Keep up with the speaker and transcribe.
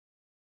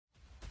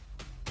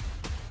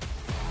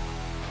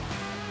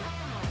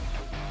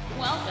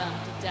Welcome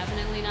to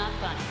Definitely Not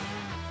Funny.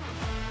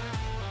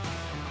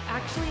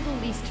 Actually, the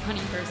least funny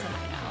person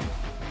I know.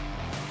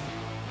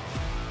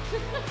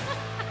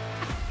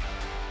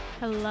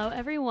 Hello,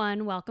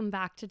 everyone. Welcome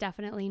back to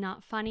Definitely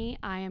Not Funny.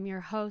 I am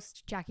your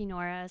host, Jackie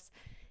Norris.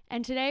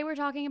 And today we're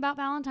talking about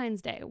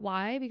Valentine's Day.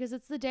 Why? Because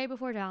it's the day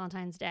before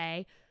Valentine's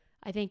Day.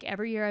 I think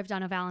every year I've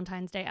done a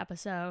Valentine's Day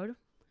episode.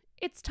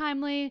 It's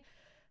timely.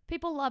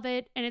 People love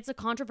it. And it's a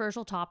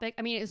controversial topic.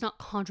 I mean, it's not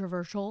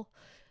controversial,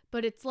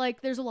 but it's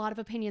like there's a lot of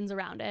opinions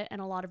around it and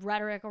a lot of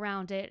rhetoric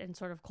around it and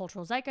sort of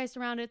cultural zeitgeist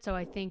around it. So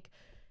I think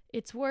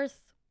it's worth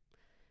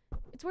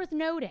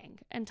noting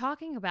and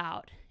talking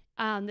about.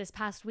 This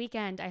past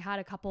weekend, I had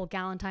a couple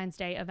Valentine's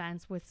Day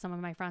events with some of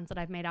my friends that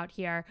I've made out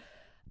here,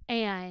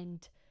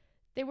 and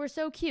they were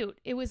so cute.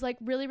 It was like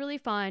really, really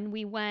fun.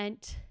 We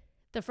went,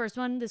 the first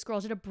one, this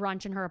girl did a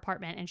brunch in her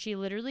apartment, and she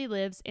literally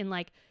lives in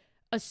like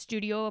a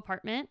studio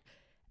apartment,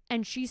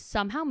 and she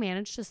somehow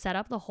managed to set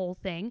up the whole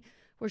thing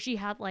where she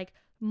had like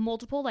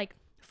multiple like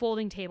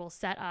folding tables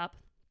set up.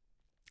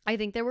 I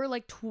think there were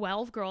like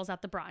 12 girls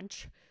at the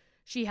brunch.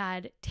 She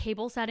had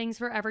table settings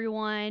for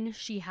everyone.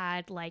 She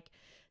had like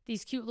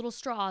these cute little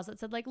straws that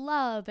said like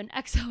love and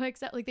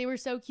xoxo. Like they were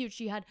so cute.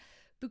 She had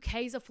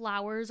bouquets of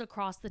flowers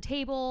across the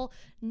table,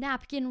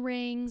 napkin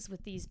rings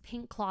with these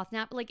pink cloth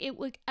like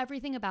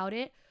everything about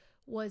it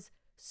was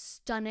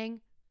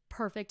stunning,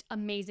 perfect,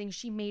 amazing.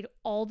 She made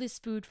all this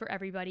food for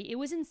everybody. It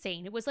was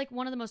insane. It was like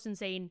one of the most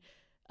insane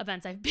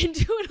events I've been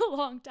to in a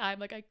long time.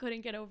 Like I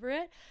couldn't get over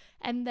it.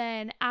 And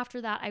then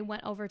after that, I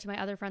went over to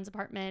my other friend's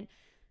apartment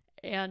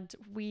and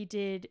we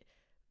did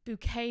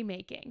bouquet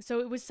making. So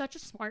it was such a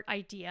smart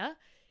idea.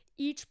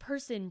 Each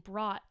person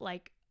brought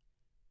like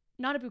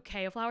not a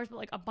bouquet of flowers, but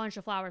like a bunch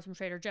of flowers from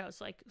Trader Joe's.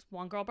 So, like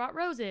one girl brought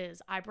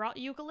roses. I brought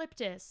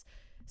eucalyptus.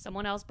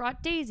 Someone else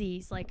brought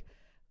daisies. Like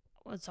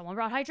someone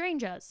brought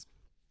hydrangeas.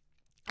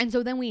 And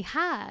so then we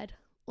had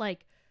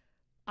like,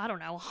 I don't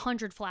know,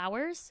 100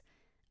 flowers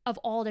of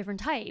all different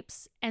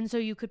types. And so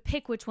you could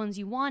pick which ones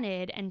you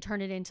wanted and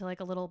turn it into like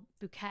a little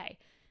bouquet.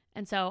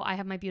 And so I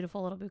have my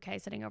beautiful little bouquet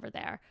sitting over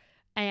there.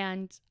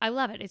 And I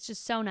love it. It's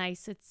just so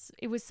nice.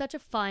 It was such a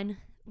fun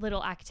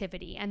little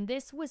activity. And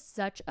this was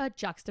such a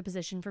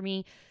juxtaposition for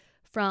me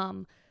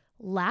from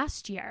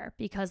last year,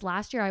 because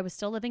last year I was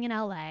still living in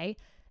LA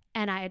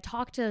and I had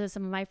talked to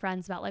some of my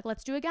friends about like,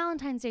 let's do a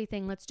Valentine's Day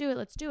thing. Let's do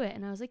it.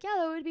 And I was like, yeah,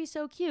 that would be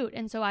so cute.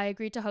 And so I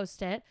agreed to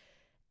host it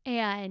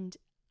and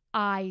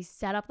I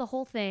set up the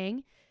whole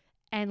thing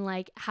and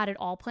like had it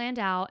all planned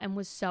out and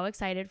was so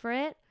excited for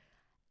it.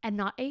 And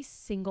not a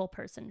single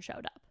person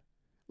showed up.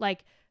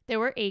 Like there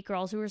were 8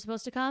 girls who were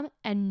supposed to come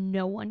and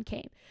no one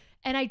came.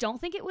 And I don't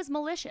think it was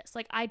malicious.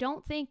 Like, I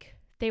don't think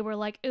they were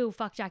like, ooh,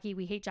 fuck Jackie.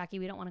 We hate Jackie.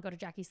 We don't want to go to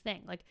Jackie's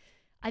thing. Like,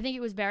 I think it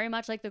was very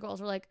much like the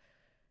girls were like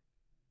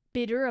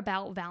bitter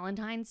about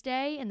Valentine's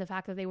Day and the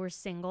fact that they were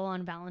single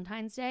on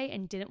Valentine's Day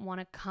and didn't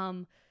want to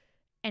come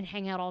and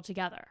hang out all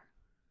together.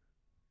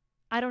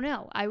 I don't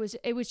know.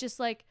 It was just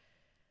like,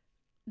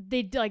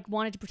 they like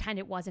wanted to pretend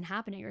it wasn't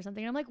happening or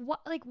something. And I'm like, what?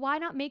 Like, why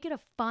not make it a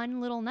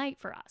fun little night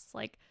for us?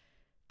 Like,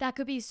 that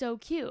could be so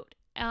cute.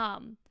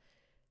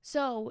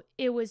 So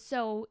it was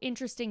so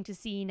interesting to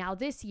see now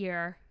this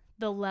year,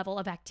 the level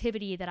of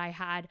activity that I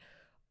had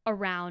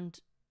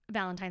around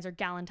Valentine's or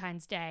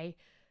Galentine's Day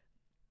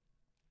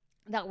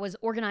that was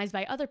organized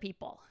by other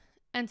people.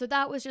 And so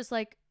that was just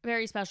like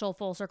very special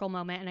full circle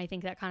moment. And I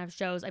think that kind of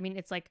shows, I mean,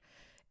 it's like,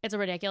 it's a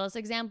ridiculous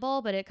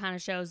example, but it kind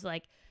of shows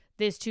like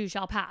this too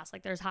shall pass.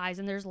 Like there's highs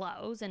and there's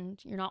lows and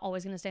you're not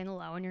always going to stay in the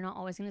low and you're not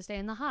always going to stay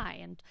in the high.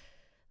 And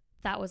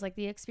that was like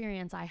the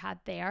experience I had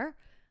there.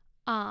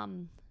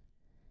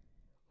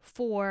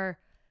 For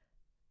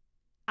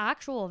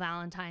actual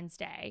Valentine's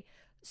Day.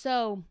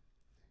 So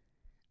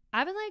I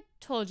haven't like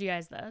told you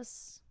guys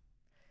this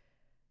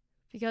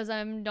because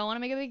I don't want to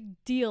make a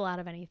big deal out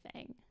of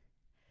anything,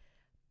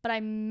 but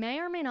I may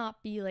or may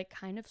not be like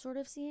kind of sort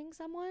of seeing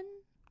someone.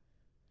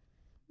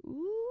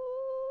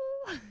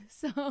 Ooh.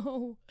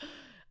 So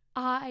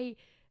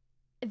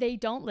they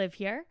don't live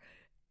here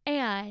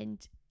and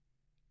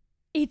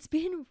it's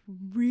been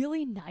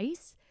really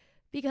nice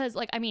because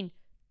like, I mean,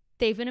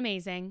 they've been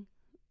amazing.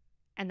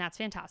 And that's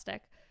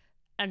fantastic.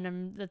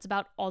 And that's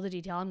about all the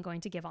detail I'm going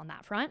to give on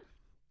that front.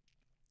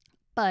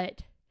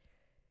 But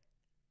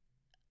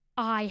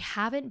I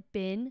haven't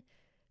been,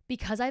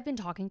 because I've been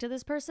talking to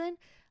this person,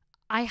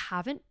 I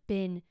haven't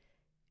been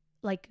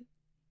like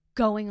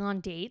going on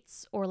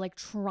dates or like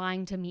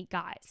trying to meet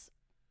guys.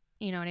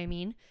 You know what I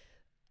mean?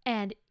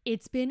 And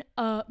it's been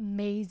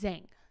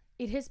amazing.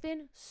 It has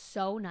been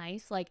so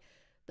nice. Like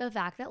the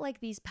fact that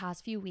like these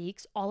past few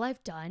weeks, all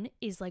I've done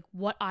is like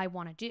what I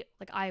want to do.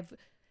 Like I've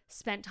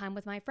spent time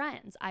with my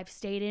friends. I've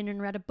stayed in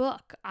and read a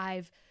book.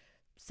 I've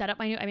set up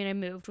I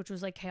moved, which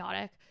was like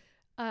chaotic.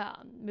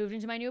 Moved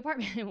into my new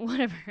apartment,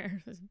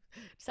 whatever.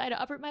 Decided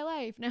to uproot my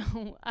life.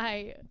 No,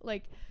 I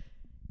like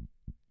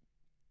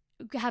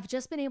have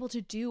just been able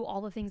to do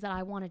all the things that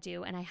I want to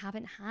do. And I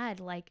haven't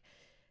had like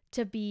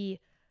to be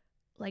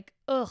like,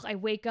 ugh, I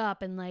wake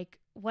up and like,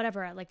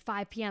 whatever, at like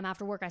 5 p.m.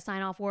 after work, I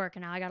sign off work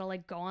and now I gotta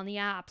like go on the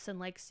apps and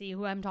like see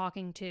who I'm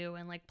talking to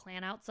and like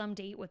plan out some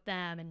date with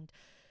them and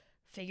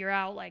figure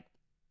out like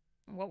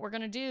what we're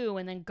gonna do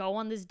and then go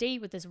on this date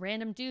with this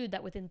random dude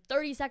that within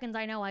 30 seconds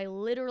I know I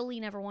literally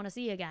never want to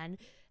see again.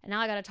 And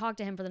now I gotta talk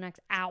to him for the next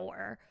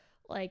hour.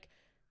 Like,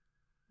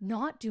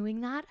 not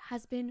doing that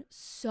has been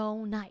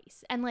so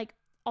nice. And like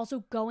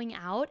also going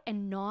out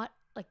and not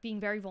like being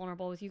very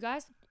vulnerable with you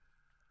guys.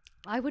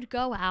 I would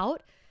go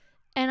out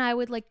and I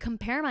would like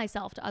compare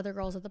myself to other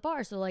girls at the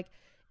bar. So like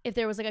if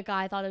there was like a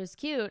guy I thought it was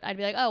cute, I'd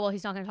be like, oh, well,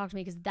 he's not going to talk to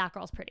me because that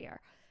girl's prettier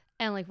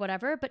and like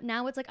whatever. But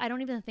now it's like, I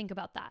don't even think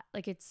about that.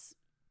 Like it's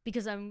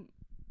because I'm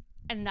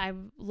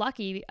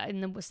lucky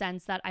in the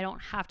sense that I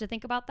don't have to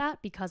think about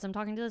that because I'm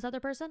talking to this other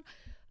person.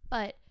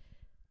 But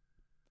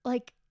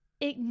like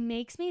it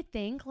makes me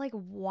think like,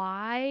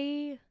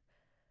 why,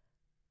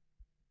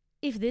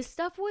 if this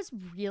stuff was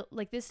real,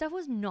 like this stuff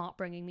was not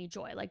bringing me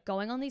joy, like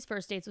going on these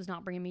first dates was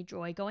not bringing me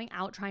joy, going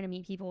out trying to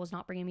meet people was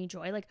not bringing me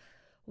joy, like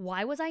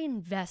why was I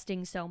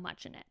investing so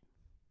much in it?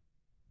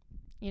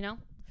 You know,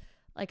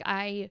 like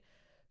I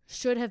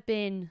should have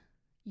been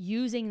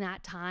using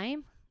that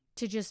time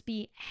to just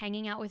be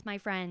hanging out with my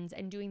friends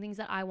and doing things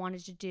that I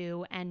wanted to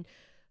do and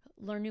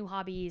learn new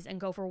hobbies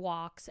and go for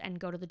walks and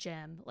go to the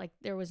gym. Like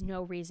there was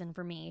no reason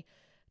for me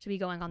to be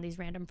going on these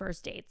random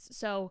first dates.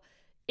 So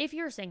if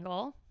you're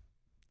single,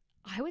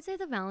 I would say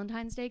the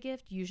Valentine's Day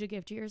gift you should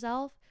give to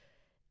yourself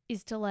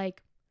is to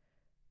like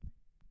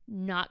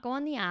not go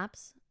on the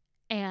apps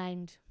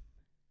and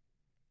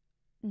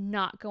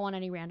not go on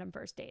any random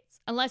first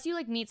dates. Unless you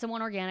like meet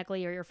someone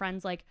organically or your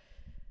friends like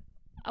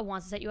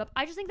wants to set you up.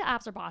 I just think the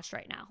apps are botched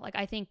right now. Like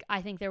I think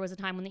there was a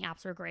time when the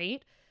apps were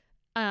great.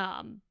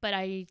 But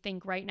I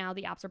think right now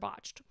the apps are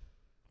botched.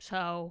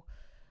 So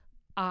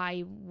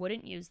I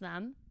wouldn't use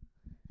them.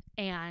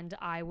 And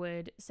I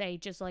would say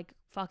just like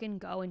fucking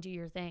go and do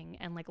your thing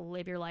and like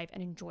live your life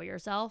and enjoy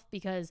yourself,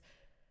 because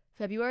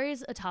February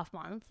is a tough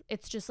month.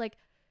 It's just like,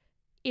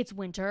 it's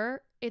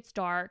winter, it's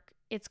dark,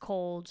 it's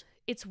cold,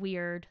 it's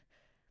weird.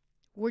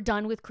 We're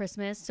done with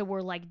Christmas, so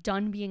we're like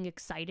done being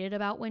excited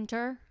about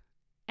winter.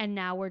 And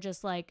now we're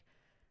just like,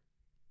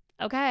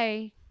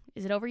 okay,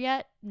 is it over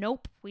yet?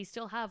 Nope. We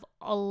still have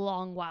a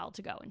long while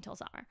to go until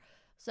summer.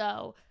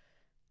 So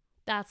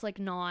that's like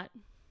not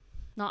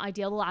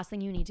ideal. The last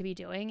thing you need to be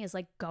doing is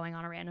like going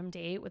on a random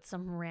date with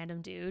some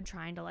random dude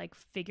trying to like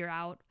figure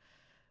out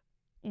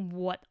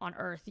what on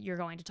earth you're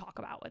going to talk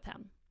about with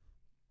him.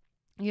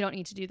 You don't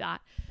need to do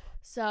that.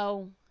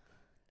 So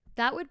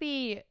that would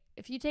be,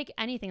 if you take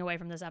anything away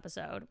from this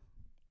episode,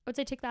 I would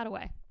say take that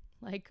away.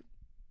 Like,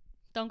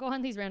 don't go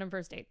on these random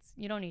first dates.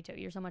 You don't need to.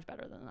 You're so much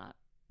better than that.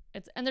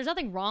 And there's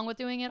nothing wrong with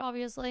doing it,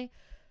 obviously,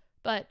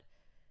 but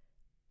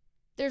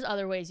there's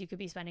other ways you could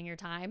be spending your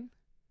time.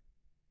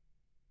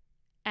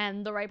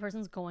 And the right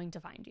person's going to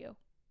find you.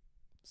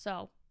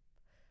 So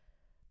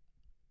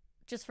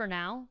just for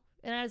now,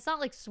 and it's not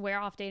like swear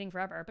off dating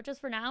forever, but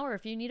just for now, or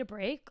if you need a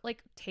break,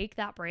 like take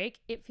that break.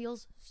 It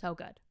feels so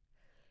good.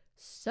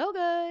 So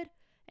good.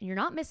 And you're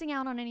not missing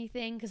out on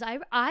anything. Because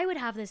I would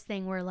have this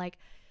thing where like,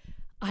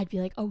 I'd be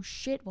like, oh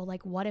shit, well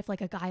like what if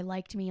like a guy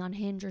liked me on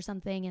Hinge or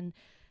something, and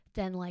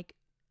then like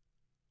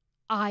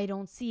I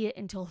don't see it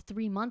until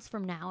 3 months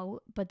from now,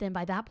 but then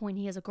by that point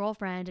he has a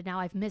girlfriend and now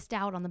I've missed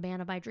out on the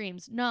man of my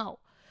dreams. No.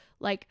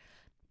 Like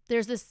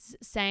there's this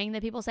saying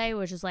that people say,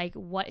 which is like,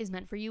 what is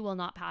meant for you will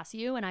not pass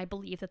you. And I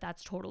believe that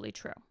that's totally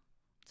true.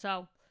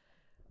 So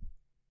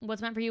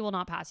what's meant for you will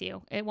not pass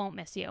you. It won't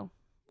miss you.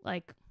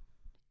 Like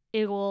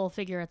it will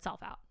figure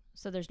itself out.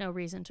 So there's no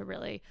reason to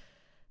really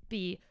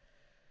be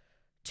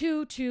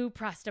too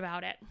pressed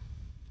about it.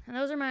 And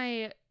those are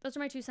my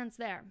 2 cents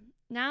there.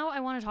 Now I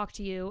want to talk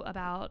to you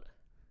about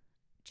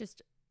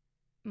just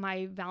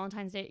my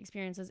Valentine's Day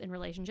experiences in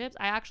relationships.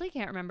 I actually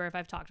can't remember if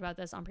I've talked about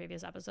this on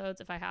previous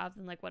episodes. If I have,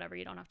 then like whatever,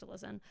 you don't have to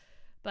listen.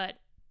 But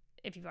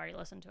if you've already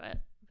listened to it,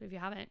 if you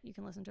haven't, you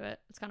can listen to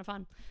it. It's kind of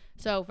fun.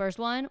 So first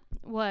one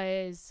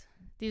was,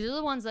 these are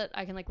the ones that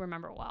I can like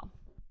remember well,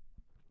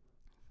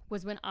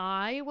 was when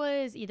I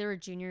was either a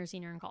junior or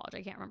senior in college.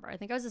 I can't remember. I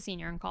think I was a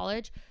senior in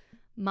college.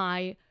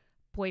 My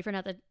boyfriend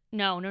at the,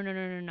 no.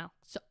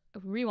 So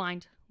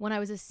rewind. When I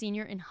was a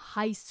senior in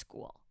high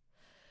school,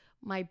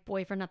 my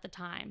boyfriend at the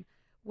time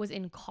was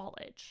in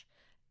college,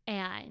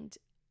 and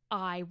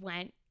I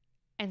went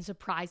and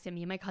surprised him.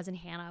 Me and my cousin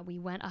Hannah, we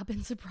went up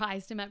and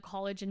surprised him at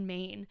college in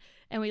Maine,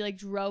 and we like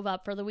drove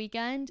up for the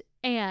weekend,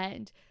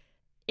 and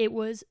it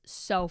was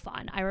so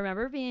fun. I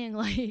remember being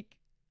like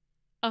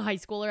a high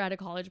schooler at a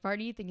college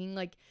party thinking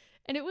like,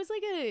 and it was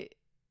like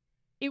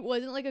it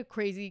wasn't like a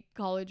crazy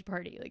college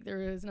party. Like there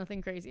was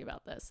nothing crazy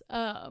about this.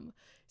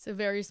 It's a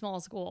very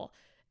small school,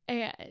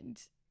 and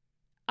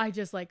I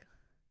just like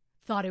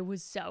thought it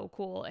was so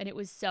cool, and it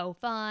was so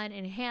fun,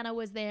 and Hannah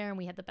was there, and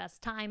we had the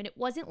best time. And it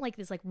wasn't like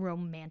this like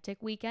romantic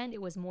weekend.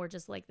 It was more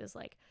just like this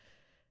like,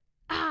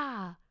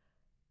 I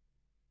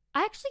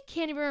actually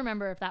can't even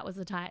remember if that was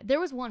the time. There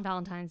was one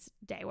Valentine's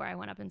Day where I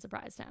went up and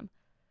surprised him.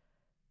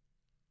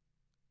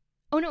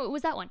 Oh no, it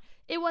was that one.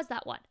 It was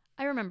that one.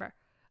 I remember.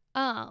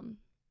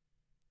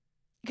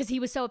 Because he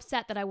was so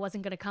upset that I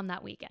wasn't going to come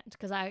that weekend.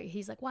 Because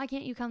he's like, why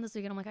can't you come this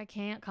weekend? I'm like, I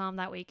can't come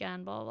that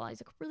weekend, blah, blah, blah.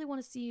 He's like, I really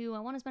want to see you. I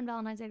want to spend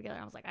Valentine's Day together.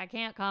 I was like, I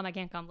can't come.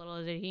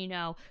 Little did he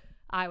know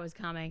I was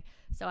coming.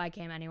 So I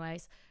came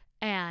anyways.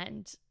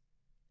 And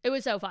it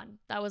was so fun.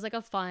 That was like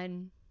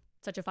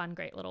such a fun,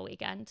 great little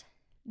weekend.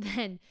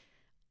 Then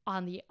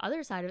on the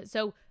other side of it,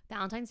 so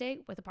Valentine's Day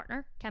with a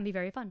partner can be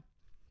very fun.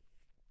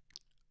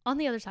 On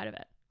the other side of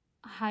it,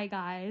 hi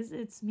guys,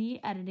 it's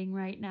me editing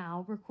right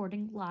now,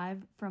 recording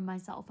live from my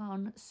cell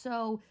phone.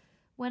 So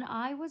when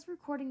I was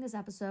recording this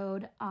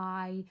episode,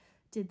 I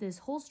did this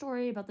whole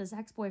story about this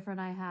ex-boyfriend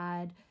I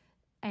had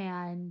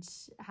and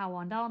how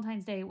on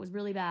Valentine's Day it was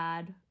really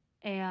bad.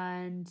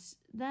 And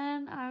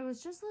then I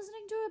was just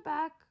listening to it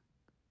back,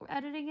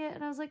 editing it,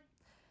 and I was like,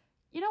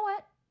 you know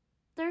what?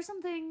 There's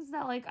some things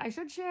that like I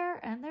should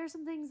share, and there's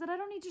some things that I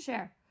don't need to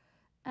share.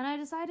 And I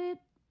decided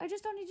I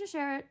just don't need to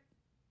share it.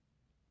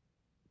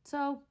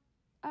 So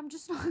I'm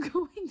just not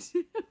going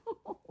to.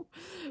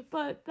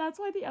 But that's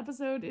why the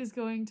episode is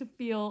going to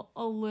feel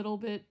a little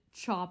bit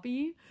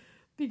choppy,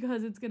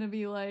 because it's going to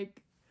be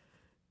like,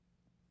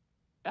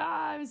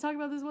 I was talking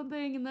about this one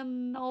thing and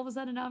then all of a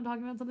sudden now I'm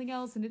talking about something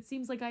else and it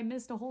seems like I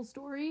missed a whole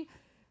story.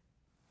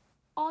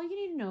 All you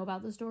need to know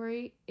about the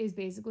story is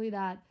basically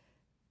that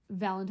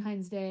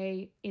Valentine's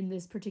Day in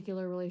this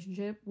particular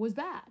relationship was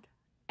bad.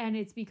 And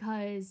it's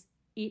because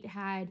it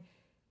had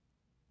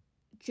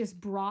just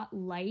brought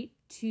light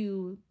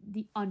to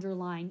the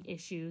underlying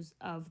issues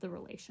of the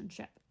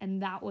relationship.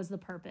 And that was the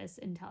purpose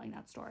in telling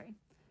that story.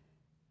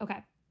 Okay,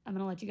 I'm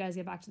going to let you guys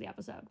get back to the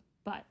episode,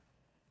 but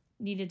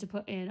needed to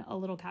put in a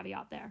little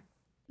caveat there.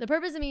 The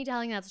purpose of me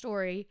telling that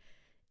story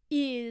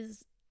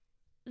is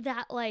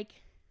that,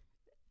 like,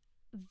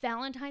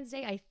 Valentine's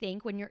Day, I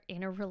think, when you're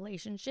in a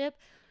relationship,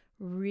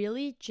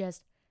 really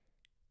just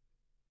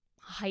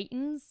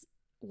heightens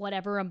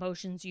whatever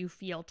emotions you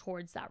feel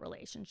towards that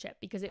relationship,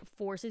 because it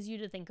forces you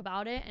to think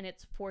about it and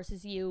it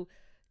forces you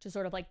to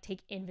sort of like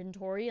take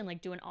inventory and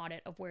like do an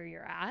audit of where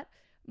you're at.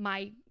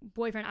 My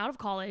boyfriend out of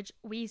college,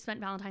 we spent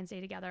Valentine's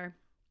Day together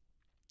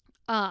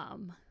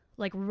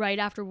like right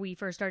after we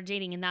first started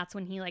dating, and that's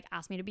when he like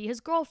asked me to be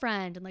his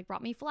girlfriend and like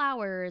brought me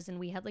flowers, and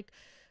we had like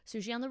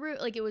sushi on the roof.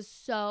 Like, it was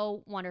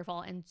so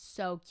wonderful and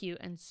so cute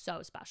and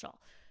so special.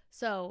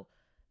 So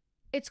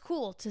it's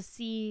cool to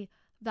see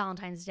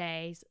Valentine's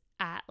Days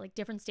at like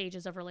different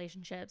stages of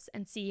relationships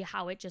and see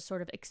how it just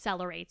sort of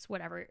accelerates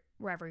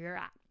wherever you're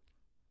at.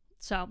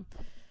 So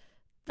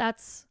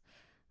that's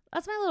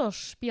my little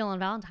spiel on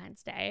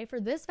Valentine's Day. For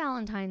this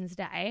Valentine's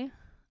Day,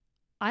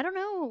 I don't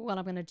know what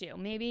I'm going to do.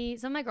 Maybe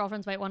some of my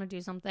girlfriends might want to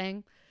do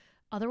something.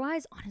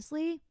 Otherwise,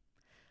 honestly,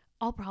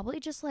 I'll probably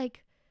just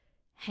like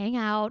hang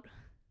out,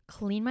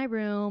 clean my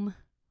room,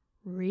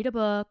 read a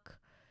book,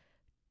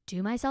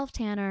 do my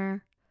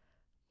self-tanner,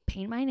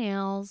 paint my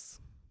nails,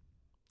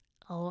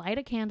 light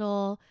a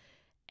candle,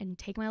 and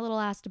take my little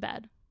ass to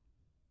bed.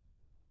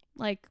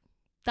 Like,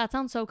 that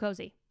sounds so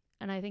cozy.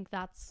 And I think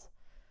that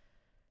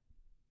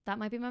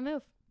might be my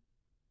move.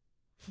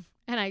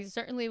 And I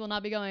certainly will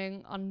not be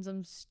going on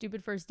some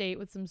stupid first date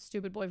with some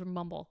stupid boy from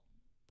Bumble.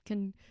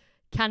 Can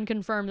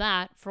confirm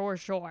that for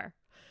sure.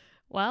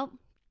 Well,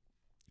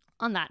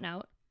 on that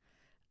note,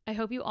 I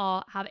hope you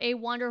all have a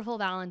wonderful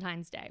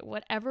Valentine's Day.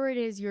 Whatever it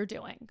is you're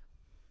doing,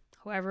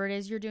 whoever it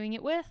is you're doing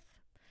it with,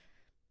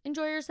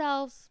 enjoy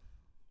yourselves.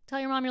 Tell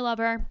your mom you love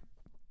her.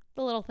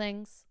 The little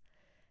things.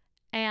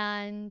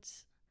 And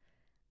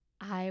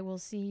I will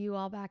see you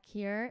all back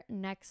here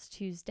next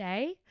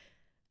Tuesday.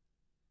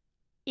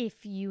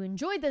 If you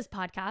enjoyed this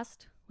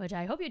podcast, which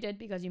I hope you did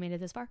because you made it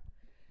this far,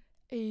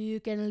 you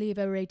can leave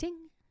a rating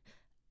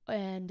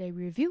and a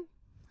review,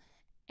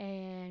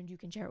 and you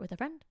can share it with a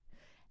friend,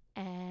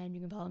 and you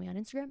can follow me on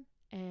Instagram,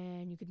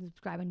 and you can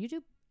subscribe on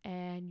YouTube,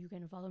 and you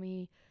can follow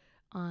me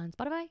on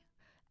Spotify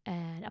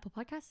and Apple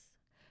Podcasts,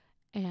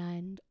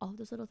 and all of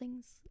those little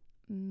things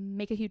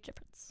make a huge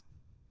difference.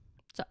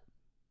 So,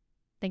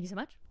 thank you so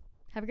much.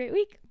 Have a great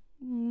week.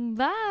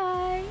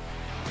 Bye.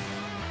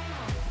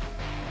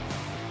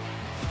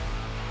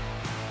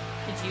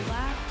 Did you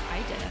laugh? I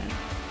did.